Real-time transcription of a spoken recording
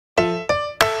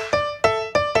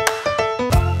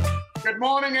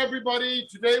morning, everybody.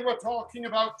 Today we're talking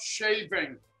about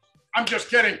shaving. I'm just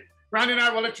kidding. Brandy and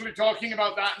I were literally talking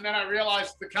about that, and then I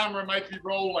realized the camera might be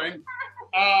rolling.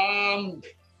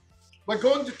 We're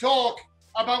going to talk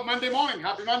about Monday morning.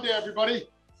 Happy Monday, everybody.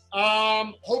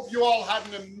 Hope you all had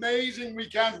an amazing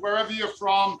weekend wherever you're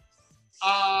from.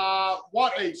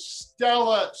 What a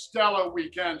stellar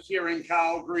weekend here in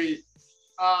Calgary.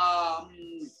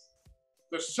 The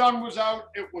sun was out,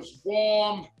 it was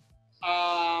warm,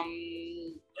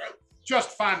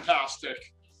 just fantastic.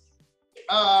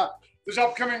 This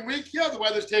upcoming week, the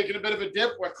weather's taking a bit of a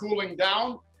dip. We're cooling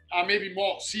down, maybe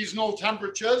more seasonal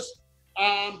temperatures,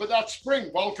 but that's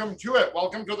spring. Welcome to it.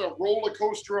 Welcome to the roller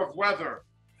coaster of weather.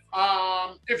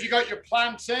 If you got your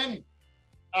plants in,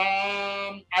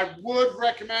 I would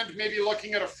recommend maybe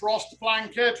looking at a frost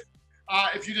blanket.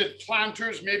 If you did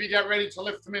planters, maybe get ready to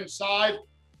lift them inside.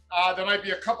 There might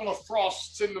be a couple of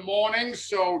frosts in the morning,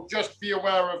 so just be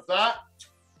aware of that.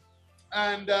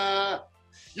 And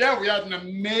we had an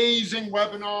amazing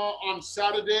webinar on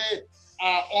Saturday,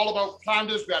 all about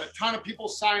planters. We had a ton of people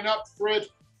sign up for it.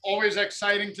 Always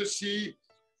exciting to see.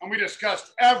 And we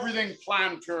discussed everything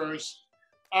planters.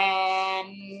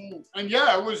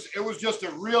 It was just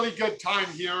a really good time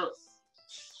here.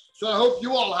 So I hope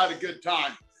you all had a good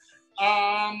time.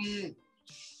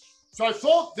 So I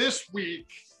thought this week,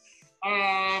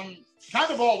 kind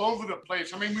of all over the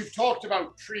place. I mean, we've talked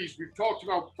about trees, we've talked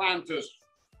about planters,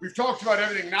 we've talked about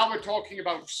everything. Now we're talking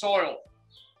about soil.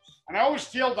 And I always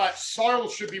feel that soil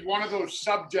should be one of those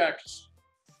subjects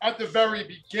at the very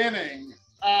beginning,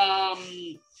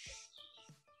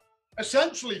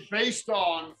 essentially based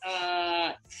on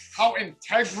how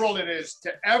integral it is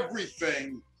to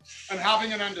everything and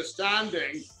having an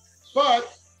understanding.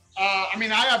 But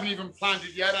I haven't even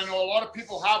planted yet. I know a lot of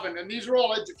people haven't, and these are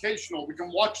all educational. We can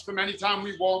watch them anytime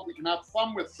we want. We can have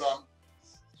fun with them.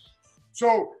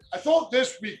 So I thought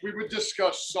this week we would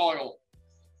discuss soil.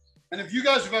 And if you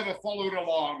guys have ever followed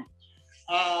along,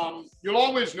 you'll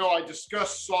always know I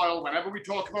discuss soil whenever we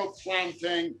talk about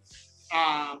planting.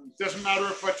 Doesn't matter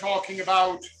if we're talking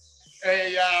about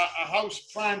a house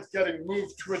plant getting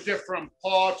moved to a different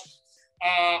pot,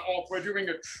 or if we're doing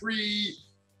a tree,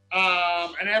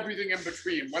 and everything in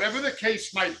between. Whatever the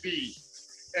case might be,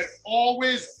 it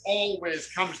always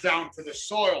comes down to the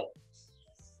soil.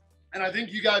 And I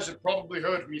think you guys have probably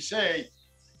heard me say,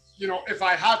 if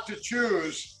I had to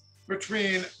choose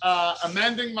between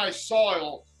amending my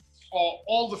soil or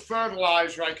all the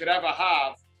fertilizer I could ever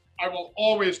have, I will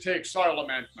always take soil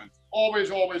amendment. Always,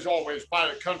 by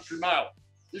a country mile.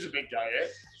 He's a big guy, eh?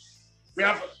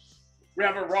 We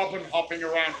have a robin hopping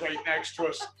around right next to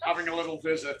us, having a little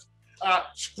visit.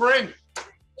 Spring.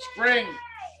 The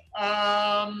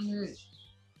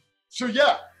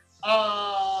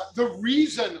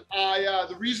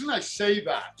reason I say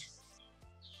that,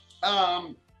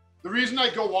 the reason I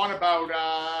go on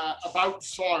about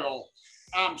soil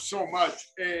so much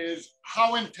is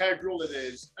how integral it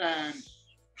is, and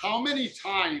how many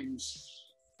times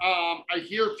I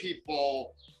hear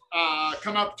people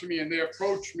come up to me and they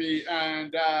approach me,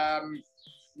 and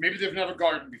maybe they've never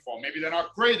gardened before. Maybe they're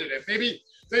not great at it. Maybe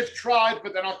they've tried,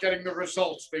 but they're not getting the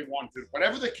results they wanted.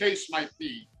 Whatever the case might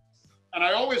be. And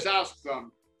I always ask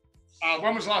them,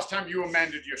 when was the last time you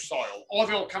amended your soil? Or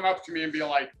they'll come up to me and be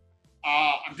like,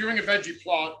 I'm doing a veggie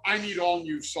plot. I need all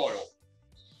new soil.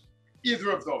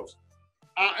 Either of those.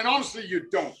 And honestly, you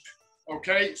don't.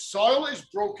 Okay? Soil is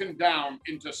broken down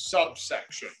into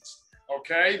subsections.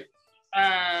 Okay?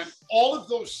 And all of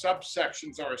those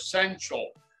subsections are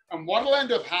essential. And what will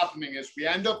end up happening is we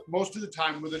end up most of the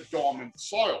time with a dormant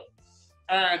soil.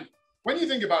 And when you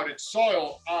think about it,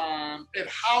 soil, it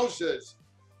houses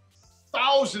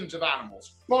thousands of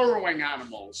animals, burrowing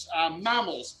animals,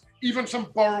 mammals, even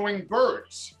some burrowing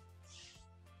birds,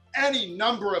 any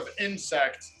number of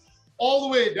insects, all the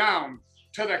way down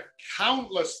to the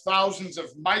countless thousands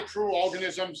of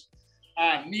microorganisms,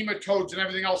 nematodes, and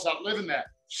everything else that live in there.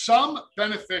 Some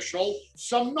beneficial,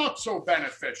 some not so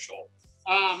beneficial.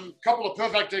 Couple of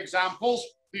perfect examples.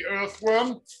 The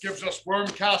earthworm gives us worm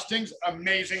castings,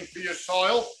 amazing for your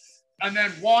soil. And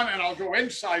then one, and I'll go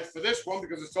inside for this one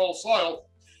because it's all soil,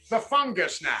 the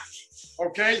fungus gnat,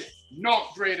 okay?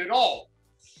 Not great at all,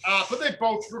 but they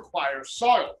both require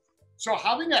soil. So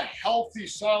having a healthy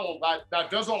soil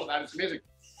that does all of that is amazing.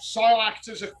 Soil acts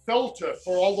as a filter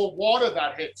for all the water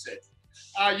that hits it.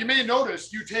 You may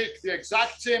notice you take the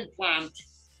exact same plant,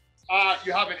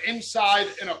 you have it inside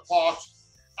in a pot,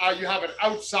 you have it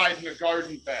outside in a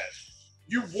garden bed.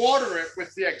 You water it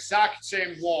with the exact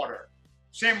same water,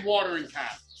 same watering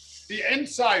can. The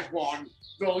inside one,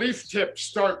 the leaf tips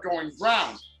start going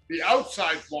brown. The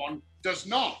outside one does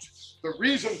not. The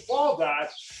reason for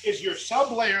that is your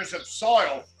sublayers of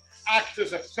soil act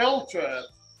as a filter,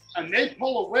 and they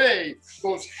pull away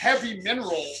those heavy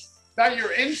minerals that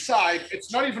you're inside.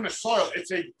 It's not even a soil,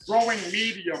 it's a growing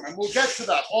medium. And we'll get to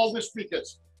that all this week.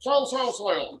 It's soil, soil,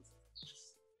 soil.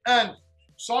 And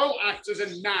soil acts as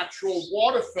a natural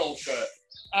water filter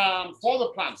for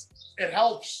the plants. It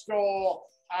helps store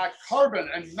carbon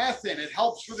and methane. It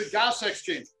helps with the gas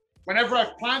exchange. Whenever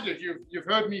I've planted, you've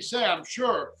heard me say, I'm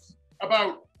sure,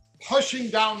 about pushing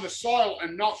down the soil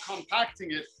and not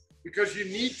compacting it, because you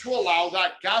need to allow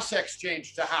that gas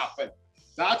exchange to happen.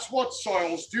 That's what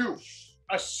soils do.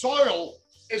 A soil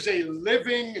is a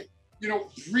living,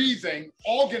 breathing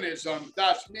organism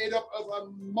that's made up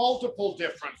of multiple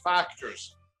different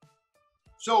factors.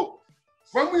 So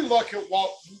when we look at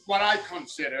what I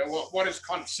consider, what is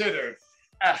considered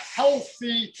a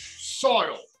healthy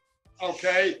soil,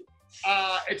 okay,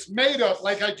 it's made up,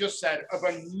 like I just said, of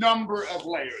a number of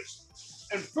layers.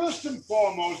 And first and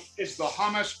foremost is the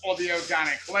humus, or the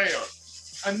organic layer.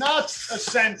 And that's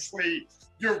essentially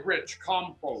your rich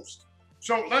compost.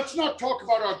 So let's not talk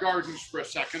about our gardens for a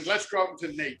second. Let's go out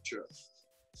into nature.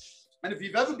 And if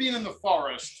you've ever been in the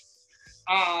forest,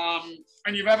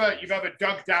 and you've ever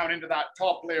dug down into that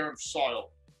top layer of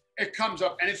soil, it comes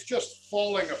up and it's just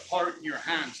falling apart in your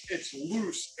hands. It's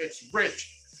loose, it's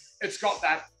rich, it's got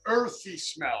that earthy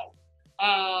smell.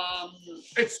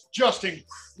 It's just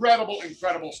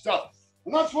incredible stuff.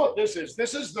 And that's what this is.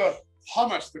 This is the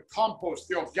humus, the compost,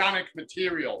 the organic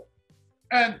material.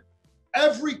 And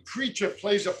every creature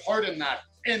plays a part in that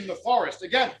in the forest.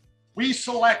 Again, we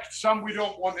select some we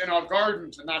don't want in our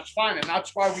gardens, and that's fine. And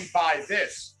that's why we buy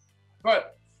this.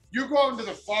 But you go into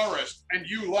the forest and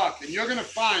you look, and you're going to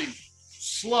find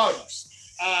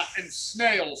slugs and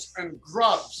snails and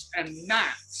grubs and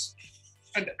gnats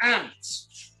and ants.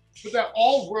 But they're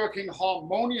all working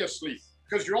harmoniously,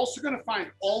 because you're also going to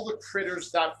find all the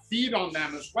critters that feed on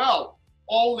them as well,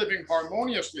 all living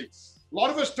harmoniously. A lot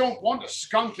of us don't want a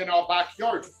skunk in our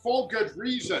backyard for good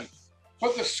reason,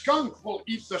 but the skunk will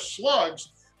eat the slugs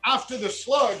after the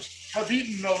slugs have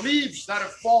eaten the leaves that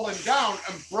have fallen down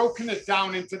and broken it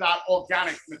down into that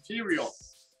organic material.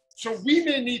 So we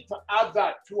may need to add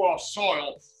that to our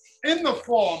soil in the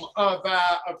form of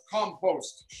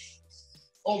compost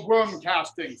or worm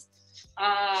castings.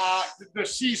 The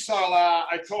sea soil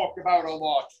I talk about a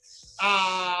lot.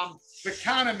 The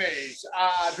canomaze,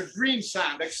 the green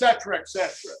sand, etc., etc.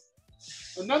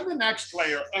 And then the next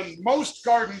layer, and most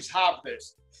gardens have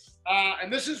this,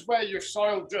 and this is where your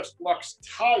soil just looks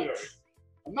tired,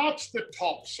 and that's the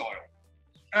topsoil.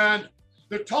 And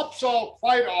the topsoil,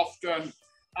 quite often,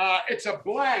 it's a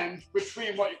blend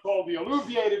between what you call the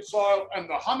alluviated soil and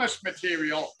the humus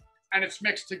material, and it's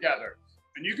mixed together.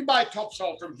 And you can buy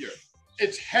topsoil from here.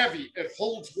 It's heavy, it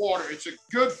holds water, it's a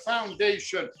good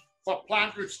foundation for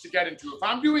plant roots to get into. If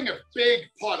I'm doing a big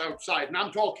pot outside, and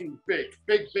I'm talking big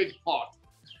pot,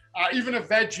 even a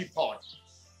veggie pot,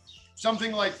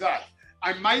 something like that,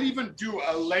 I might even do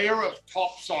a layer of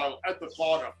topsoil at the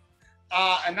bottom.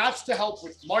 And that's to help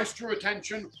with moisture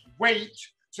retention, weight,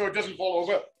 so it doesn't fall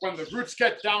over. When the roots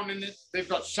get down in it, they've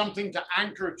got something to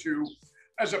anchor to,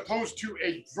 as opposed to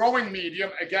a growing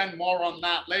medium, again, more on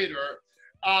that later,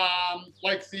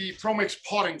 like the ProMix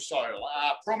potting soil,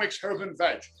 ProMix herb and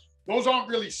veg. Those aren't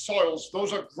really soils,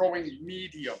 those are growing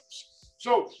mediums.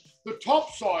 So the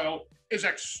topsoil is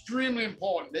extremely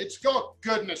important. It's got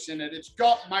goodness in it, it's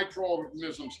got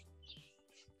microorganisms,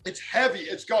 it's heavy,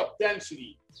 it's got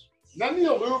density. Then the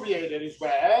alluviated is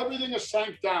where everything is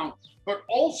sank down, but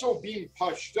also being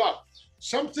pushed up.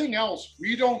 Something else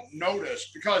we don't notice,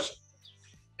 because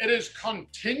it is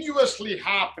continuously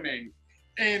happening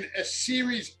in a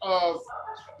series of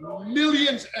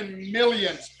millions and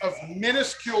millions of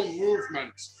minuscule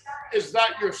movements, is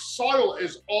that your soil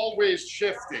is always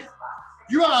shifting.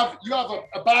 You have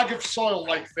a bag of soil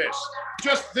like this,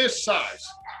 just this size,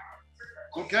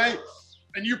 okay?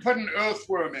 And you put an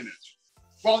earthworm in it.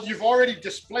 Well, you've already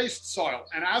displaced soil,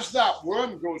 and as that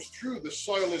worm goes through, the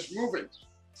soil is moving.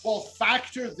 Well,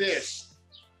 factor this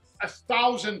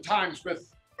 1,000 times with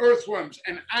earthworms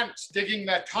and ants digging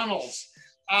their tunnels,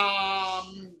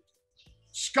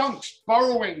 skunks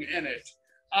burrowing in it,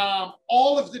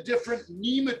 all of the different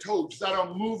nematodes that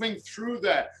are moving through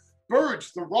there,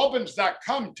 birds, the robins that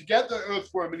come to get the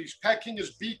earthworm and he's pecking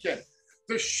his beak in,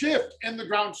 the shift in the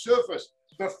ground surface,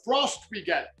 the frost we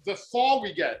get, the thaw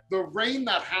we get, the rain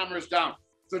that hammers down,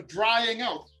 the drying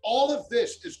out, all of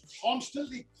this is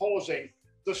constantly causing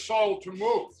the soil to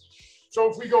move.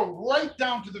 So if we go right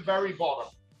down to the very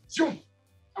bottom, zoom,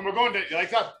 and we're going to,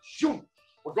 like that, zoom,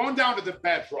 We're going down to the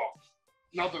bedrock.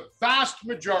 Now, the vast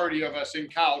majority of us in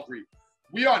Calgary,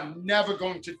 we are never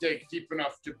going to dig deep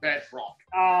enough to bedrock.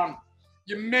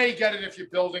 You may get it if you're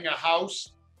building a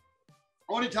house.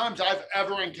 Only times I've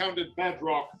ever encountered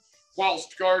bedrock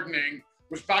whilst gardening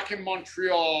was back in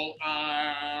Montreal,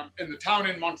 in the town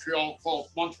in Montreal called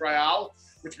Montreal,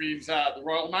 which means the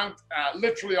Royal Mount,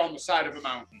 literally on the side of a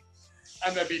mountain.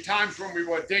 And there'd be times when we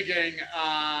were digging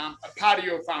a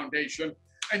patio foundation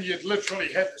and you'd literally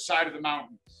hit the side of the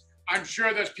mountain. I'm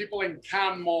sure there's people in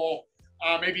Canmore,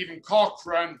 maybe even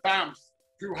Cochrane and Banff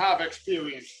who have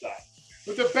experienced that.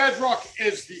 But the bedrock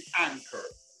is the anchor.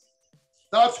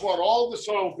 That's what all the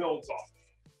soil builds on.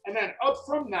 And then up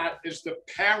from that is the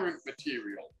parent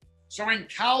material. So in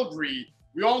Calgary,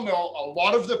 we all know a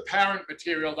lot of the parent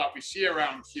material that we see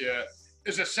around here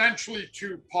is essentially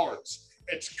two parts.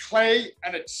 It's clay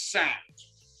and it's sand.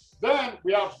 Then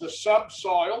we have the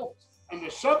subsoil, and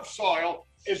the subsoil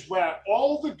is where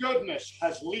all the goodness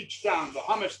has leached down, the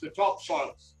humus, the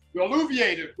topsoil. The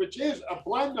alluviated, which is a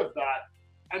blend of that,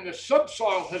 and the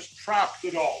subsoil has trapped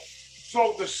it all.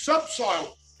 So the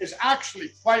subsoil is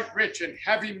actually quite rich in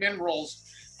heavy minerals,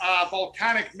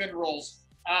 volcanic minerals,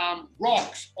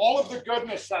 rocks, all of the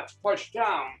goodness that's pushed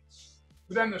down.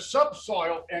 But then the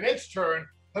subsoil, in its turn,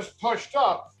 has pushed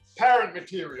up parent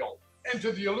material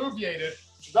into the alluviated.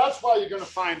 So that's why you're going to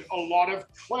find a lot of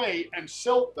clay and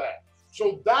silt there.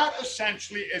 So that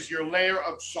essentially is your layer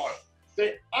of soil.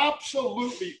 They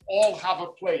absolutely all have a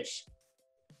place.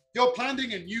 You're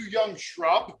planting a new young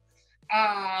shrub,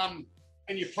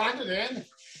 and you plant it in.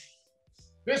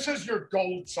 This is your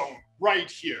gold zone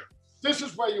right here. This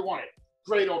is where you want it.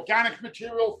 Great organic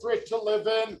material for it to live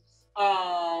in.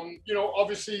 You know,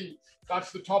 obviously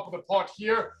that's the top of the pot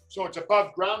here. So it's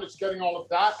above ground, it's getting all of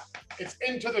that. It's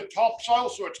into the topsoil,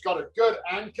 so it's got a good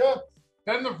anchor.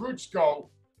 Then the roots go.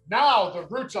 Now the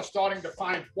roots are starting to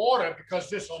find water because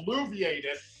this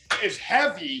alluviated is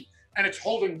heavy and it's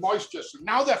holding moisture. So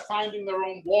now they're finding their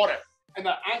own water and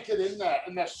they're anchored in there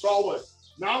and they're solid.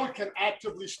 Now it can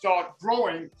actively start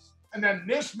growing. And then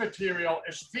this material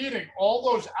is feeding all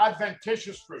those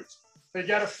adventitious roots. They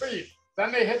get a feed.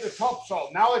 Then they hit the topsoil.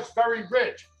 Now it's very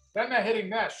rich. Then they're hitting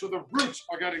this. So the roots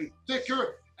are getting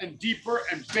thicker and deeper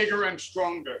and bigger and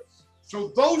stronger. So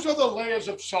those are the layers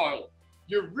of soil.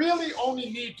 You really only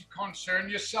need to concern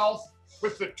yourself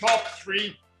with the top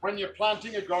three when you're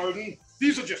planting a garden.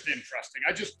 These are just interesting.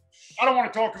 I don't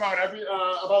want to talk about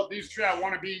about these three. I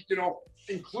want to be, you know,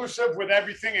 inclusive with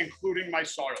everything, including my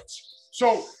soils.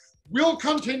 So we'll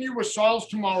continue with soils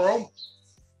tomorrow.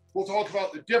 We'll talk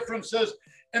about the differences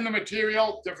in the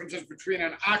material, differences between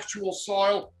an actual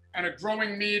soil and a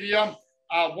growing medium,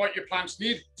 what your plants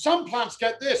need. Some plants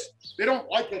get this. They don't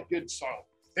like a good soil.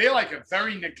 They like a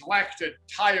very neglected,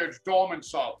 tired, dormant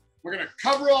soil. We're going to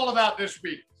cover all of that this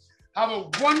week. Have a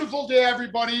wonderful day,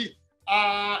 everybody.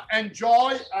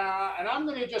 Enjoy. And I'm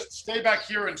going to just stay back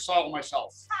here and soil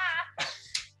myself.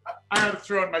 I had to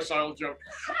throw in my soil joke.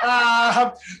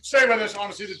 Stay with us.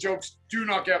 Honestly, the jokes do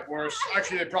not get worse.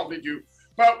 Actually, they probably do.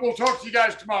 But we'll talk to you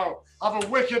guys tomorrow. Have a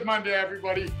wicked Monday,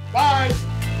 everybody. Bye.